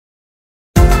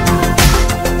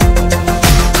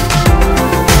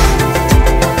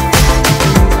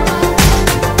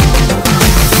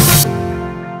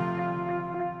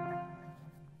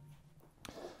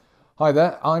Hi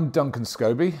there, I'm Duncan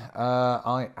Scobie.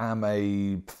 I am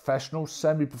a professional,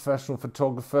 semi-professional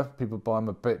photographer. People buy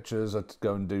my pictures, I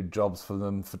go and do jobs for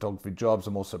them, photography jobs.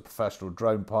 I'm also a professional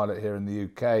drone pilot here in the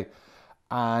UK.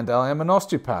 And I am an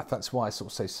osteopath. That's why I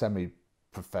sort of say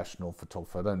semi-professional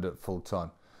photographer. I don't do it full time,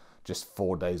 just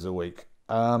 4 days a week.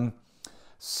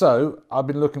 So I've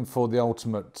been looking for the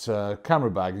ultimate camera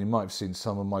bag. You might have seen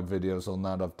some of my videos on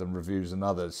that. I've done reviews and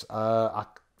others.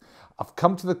 I've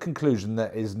come to the conclusion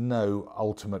there is no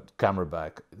ultimate camera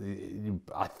bag.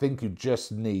 I think you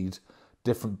just need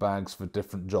different bags for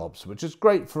different jobs, which is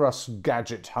great for us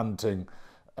gadget hunting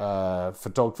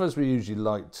photographers. We usually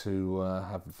like to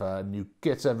have new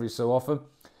kit every so often.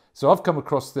 So I've come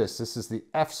across this. This is the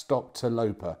f-stop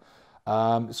Tilopa.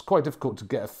 It's quite difficult to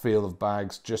get a feel of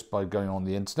bags just by going on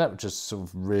the internet, which is sort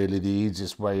of really the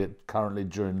easiest way currently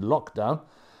during lockdown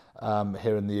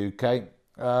here in the UK.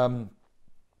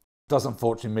 Does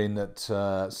unfortunately mean that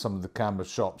some of the camera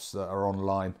shops that are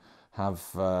online have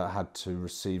had to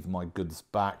receive my goods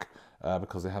back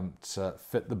because they haven't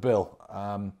fit the bill.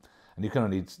 And you can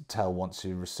only tell once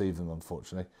you receive them,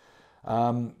 unfortunately.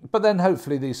 But then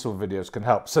hopefully these sort of videos can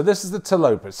help. So this is the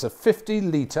Tilopa. It's a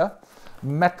 50-litre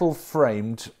metal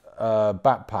framed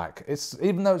backpack.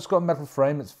 Even though it's got a metal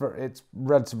frame, it's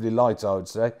relatively light, I would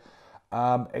say.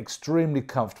 Extremely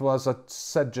comfortable. As I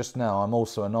said just now, I'm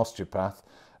also an osteopath.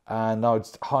 And I would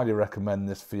highly recommend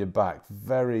this for your back.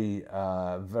 Very,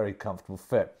 very comfortable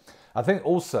fit. I think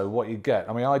also what you get,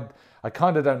 I mean, I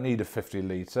kind of don't need a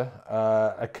 50-litre.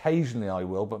 Occasionally I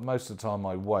will, but most of the time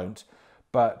I won't.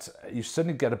 But you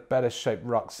certainly get a better shaped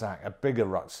rucksack, a bigger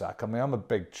rucksack. I mean, I'm a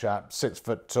big chap, 6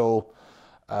 foot tall,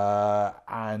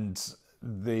 and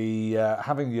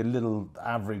having your little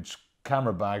average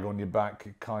camera bag on your back,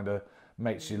 it kind of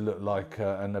makes you look like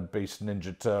an obese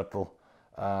Ninja Turtle.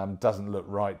 Doesn't look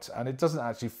right, and it doesn't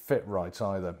actually fit right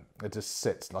either. It just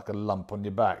sits like a lump on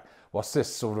your back, whilst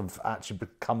this sort of actually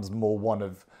becomes more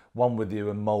one with you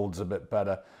and molds a bit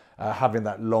better. Having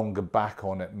that longer back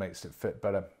on it makes it fit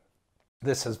better.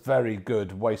 This has very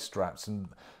good waist straps, and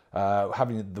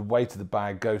having the weight of the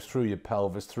bag go through your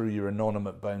pelvis, through your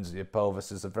inordinate bones of your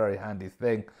pelvis, is a very handy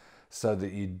thing, so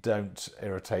that you don't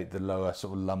irritate the lower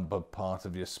sort of lumbar part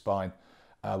of your spine.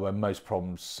 Where most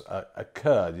problems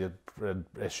occur. You have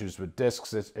issues with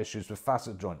discs, issues with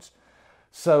facet joints.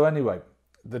 So anyway,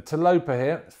 the Tilopa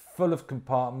here is full of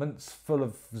compartments, full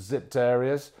of zipped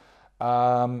areas.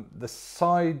 The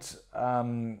side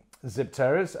zipped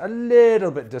areas, a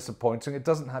little bit disappointing. It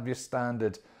doesn't have your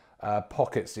standard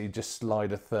pockets that you just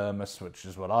slide a thermos, which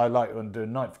is what I like when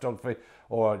doing night photography,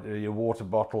 or your water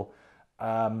bottle.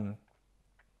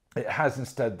 It has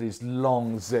instead these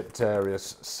long zipped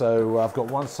areas. So I've got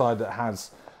one side that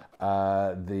has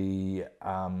the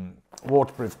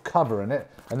waterproof cover in it,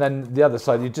 and then the other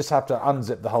side you just have to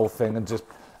unzip the whole thing and just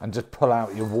pull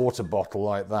out your water bottle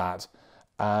like that,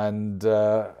 and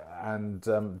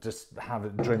just have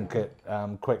it, drink it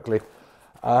quickly.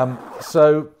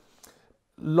 So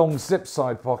long zip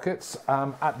side pockets.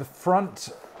 At the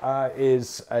front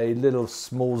is a little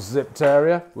small zipped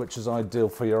area, which is ideal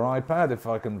for your iPad. If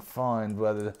I can find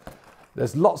whether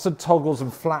there's lots of toggles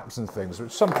and flaps and things,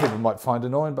 which some people might find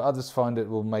annoying, but others find it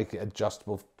will make it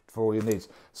adjustable for all your needs.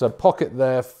 So a pocket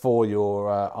there for your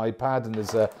iPad, and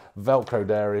there's a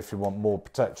Velcroed area if you want more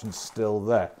protection still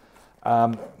there.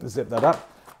 Zip that up.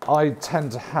 I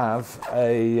tend to have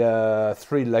a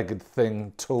three-legged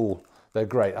thing tool. They're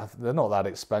great. They're not that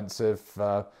expensive.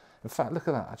 In fact, look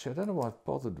at that. Actually, I don't know why I've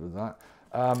bothered with that.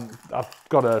 I've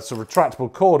got a sort of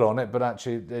retractable cord on it, but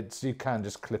actually you can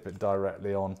just clip it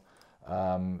directly on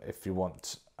if you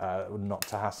want not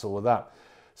to hassle with that.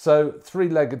 So,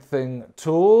 three-legged thing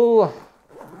tool.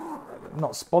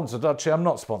 Not sponsored. Actually, I'm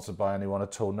not sponsored by anyone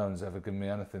at all. No one's ever given me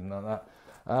anything like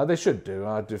that. They should do.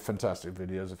 I do fantastic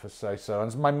videos if I say so.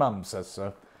 And my mum says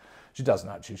so. She doesn't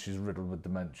actually. She's riddled with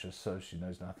dementia, so she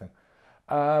knows nothing.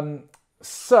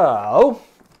 So,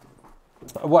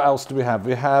 what else do we have?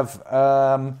 We have,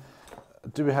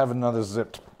 do we have another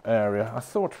zipped area? I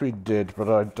thought we did, but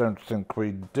I don't think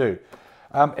we do.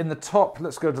 In the top,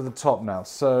 let's go to the top now.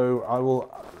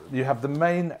 So you have the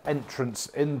main entrance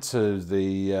into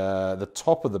the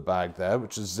top of the bag there,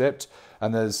 which is zipped,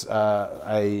 and there's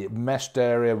a meshed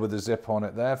area with a zip on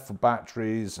it there for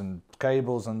batteries and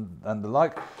cables and the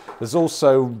like. There's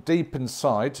also deep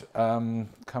inside,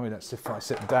 let's see if I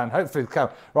sit down, hopefully the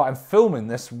camera. Right, I'm filming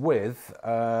this with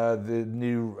the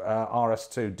new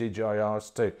RS2, DJI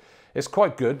RS2. It's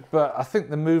quite good, but I think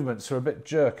the movements are a bit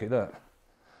jerky, look.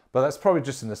 But that's probably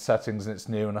just in the settings and it's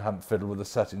new and I haven't fiddled with the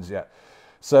settings yet.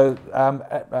 So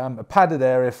a padded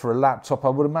area for a laptop. I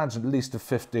would imagine at least a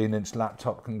 15-inch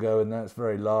laptop can go in there. It's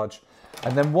very large.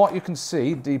 And then what you can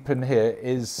see deep in here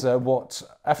is what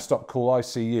f-stop call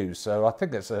ICU. So I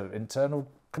think it's an internal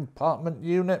compartment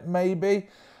unit, maybe.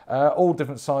 All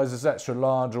different sizes, extra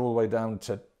large all the way down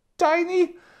to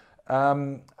tiny.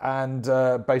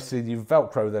 Basically you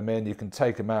Velcro them in, you can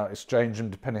take them out, exchange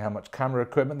them depending how much camera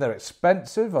equipment. They're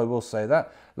expensive, I will say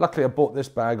that. Luckily I bought this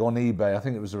bag on eBay. I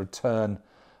think it was a return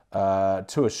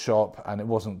to a shop, and it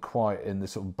wasn't quite in the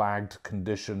sort of bagged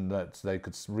condition that they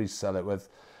could resell it with.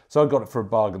 So I got it for a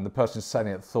bargain. The person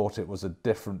selling it thought it was a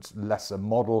different, lesser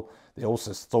model. They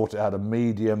also thought it had a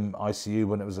medium ICU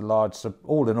when it was a large. So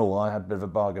all in all, I had a bit of a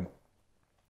bargain.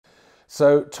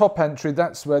 So top entry,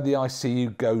 that's where the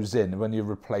ICU goes in. When you're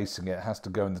replacing it, it has to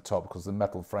go in the top because the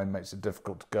metal frame makes it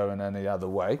difficult to go in any other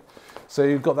way. So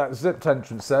you've got that zipped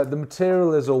entrance there. The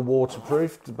material is all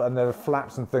waterproofed, and there are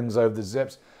flaps and things over the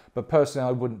zips. But personally,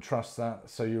 I wouldn't trust that.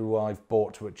 So I've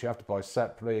bought, which you have to buy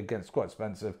separately. Again, it's quite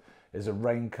expensive, is a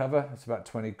rain cover. It's about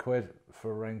 20 quid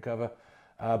for a rain cover.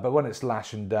 But when it's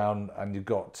lashing down and you've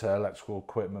got electrical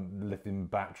equipment, lithium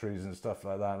batteries and stuff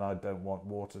like that, and I don't want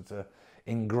water to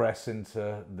ingress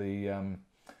into the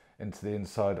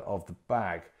inside of the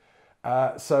bag.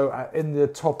 So in the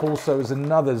top also is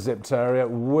another zipped area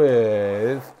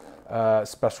with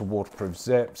special waterproof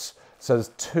zips. So there's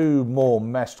two more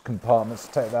meshed compartments.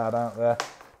 Take that out there.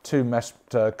 Two meshed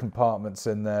compartments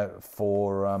in there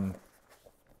for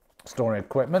storing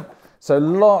equipment. So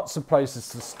lots of places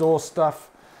to store stuff.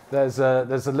 There's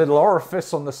a little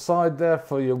orifice on the side there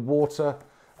for your water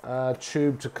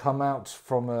tube to come out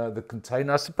from the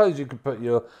container. I suppose you could put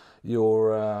your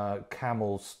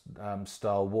camel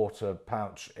style water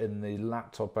pouch in the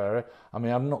laptop area. I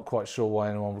mean, I'm not quite sure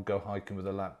why anyone would go hiking with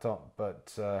a laptop,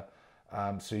 but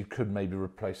so you could maybe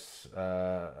replace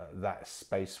that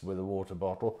space with a water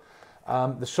bottle.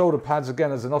 The shoulder pads,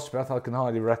 again, as an osteopath, I can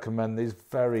highly recommend these.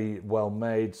 Very well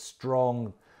made,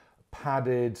 strong,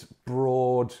 padded,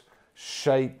 broad,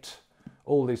 shaped,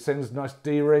 all these things. Nice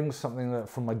D-rings, something that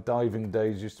from my diving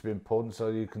days used to be important. So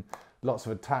you can, lots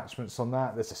of attachments on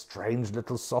that. There's a strange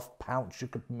little soft pouch you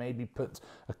could maybe put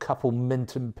a couple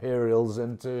mint imperials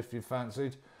into if you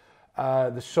fancied.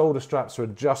 The shoulder straps are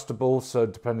adjustable, so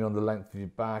depending on the length of your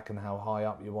back and how high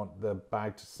up you want the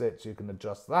bag to sit, you can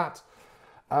adjust that.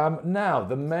 Now,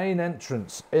 the main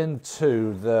entrance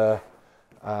into the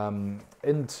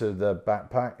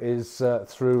backpack is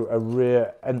through a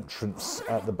rear entrance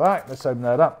at the back. Let's open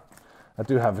that up. I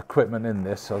do have equipment in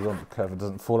this, so I've got to be careful it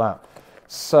doesn't fall out.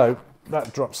 So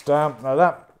that drops down. Now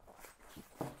that,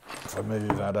 if I move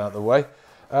that out of the way,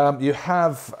 you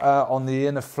have on the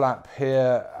inner flap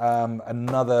here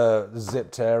another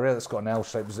zipped area that's got an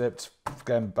L-shaped zipped,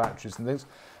 again batteries and things.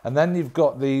 And then you've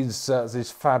got these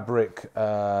fabric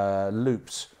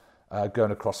loops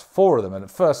going across four of them. And at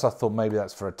first I thought maybe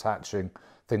that's for attaching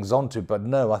things onto, but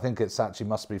no, I think it's actually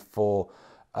must be for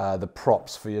the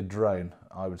props for your drone,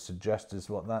 I would suggest is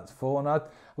what that's for. And I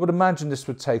would imagine this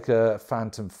would take a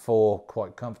Phantom 4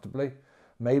 quite comfortably.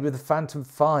 Maybe the Phantom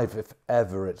 5 if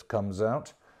ever it comes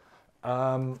out.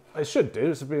 It should do.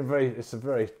 It's a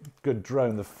very good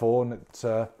drone, the 4,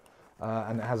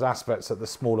 and it has aspects that the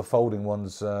smaller folding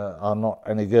ones are not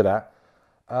any good at.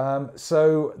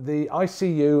 So the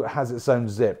ICU has its own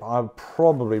zip. I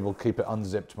probably will keep it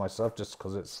unzipped myself just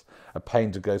because it's a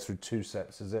pain to go through two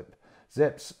sets of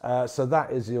zips. So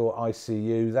that is your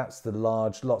ICU. That's the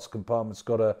large, lots of compartments.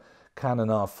 Got a Canon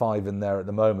R5 in there at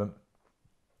the moment.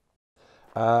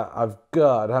 I've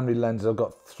got, how many lenses? I've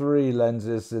got 3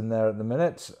 lenses in there at the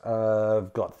minute.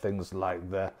 I've got things like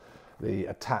the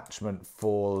attachment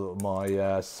for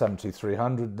my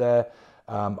 7300 there.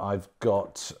 I've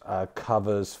got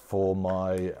covers for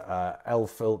my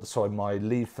my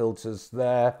leaf filters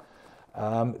there.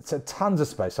 It's tons of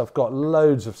space. I've got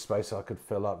loads of space I could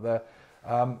fill up there.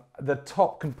 The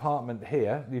top compartment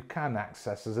here, you can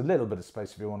access. There's a little bit of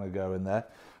space if you want to go in there.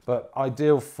 But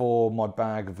ideal for my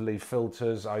bag of leaf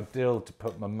filters, ideal to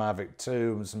put my Mavic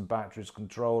 2 and some batteries,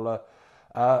 controller.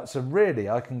 So really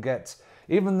I can get,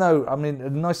 even though, I mean, the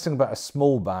nice thing about a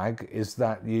small bag is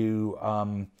that you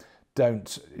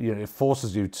it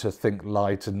forces you to think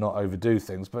light and not overdo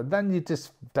things, but then you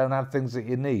just don't have things that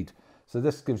you need. So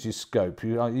this gives you scope.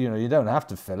 You don't have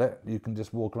to fill it. You can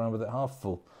just walk around with it half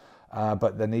full.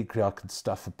 But then equally I could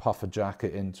stuff a puffer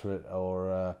jacket into it,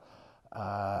 or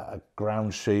a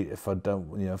ground sheet if I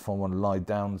don't, if I want to lie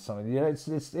down or something.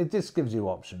 It just gives you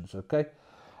options, okay?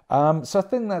 So I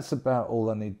think that's about all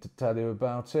I need to tell you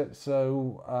about it.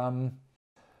 So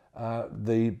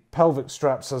The pelvic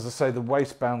straps, as I say, the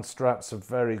waistband straps are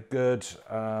very good.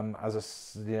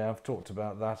 I've talked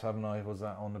about that, haven't I? Was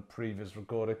that on the previous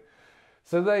recording?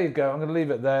 So there you go. I'm going to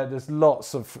leave it there.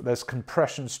 There's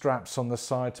compression straps on the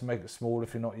side to make it smaller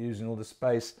if you're not using all the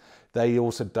space. They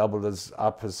also double as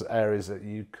areas that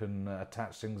you can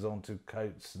attach things onto,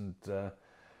 coats and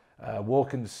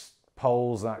walking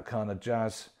poles, that kind of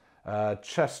jazz.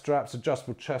 Chest straps,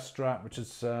 adjustable chest strap, which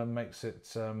makes it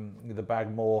the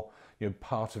bag more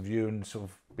part of you and sort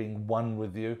of being one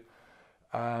with you.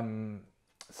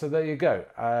 So there you go.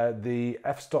 The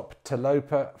F-Stop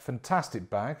Tilopa, fantastic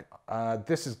bag.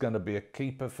 This is going to be a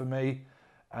keeper for me,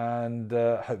 and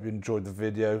hope you enjoyed the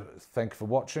video. Thank you for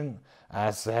watching.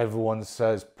 As everyone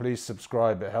says, please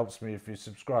subscribe. It helps me if you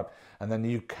subscribe, and then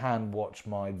you can watch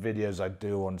my videos I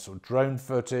do on sort of drone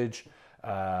footage,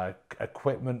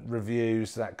 equipment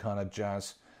reviews, that kind of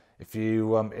jazz. If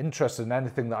you're interested in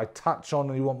anything that I touch on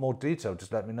and you want more detail,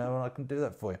 just let me know and I can do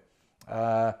that for you.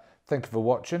 Thank you for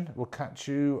watching. We'll catch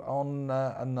you on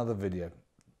another video.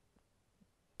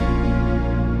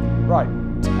 Right,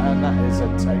 and that is a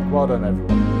take. Well done,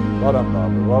 everyone. Well done,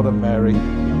 Barbara. Well done, Mary.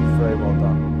 Very well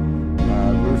done.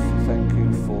 Ruth, thank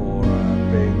you for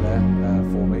being there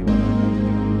for me when I needed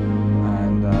you.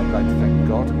 And I'd like to thank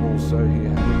God also. He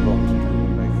had a lot to do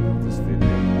with making of this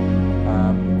video.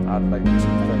 I'd like to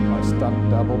thank my stunt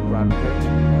double, Brad Pitt.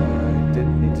 He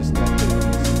didn't need to stand in this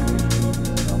occasion.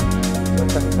 So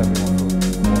thanks everyone for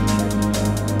watching.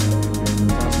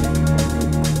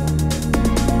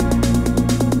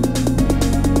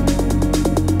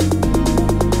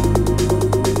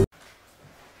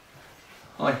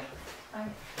 Hi. Hi.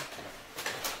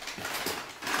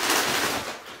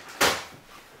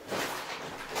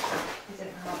 You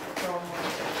didn't have the prawn one?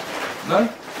 No?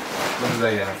 What do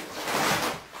they have?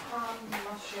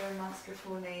 Mushroom,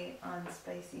 mascarpone and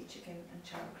spicy chicken and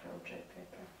charcoal dried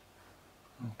pepper.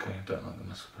 Okay, I don't like the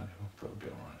mascarpone, but it'll be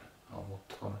alright. I will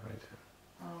tolerate it.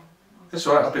 Oh, It's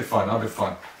alright, I'll be fine,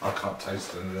 I can't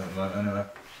taste it anyway.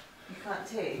 you can't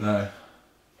taste? No.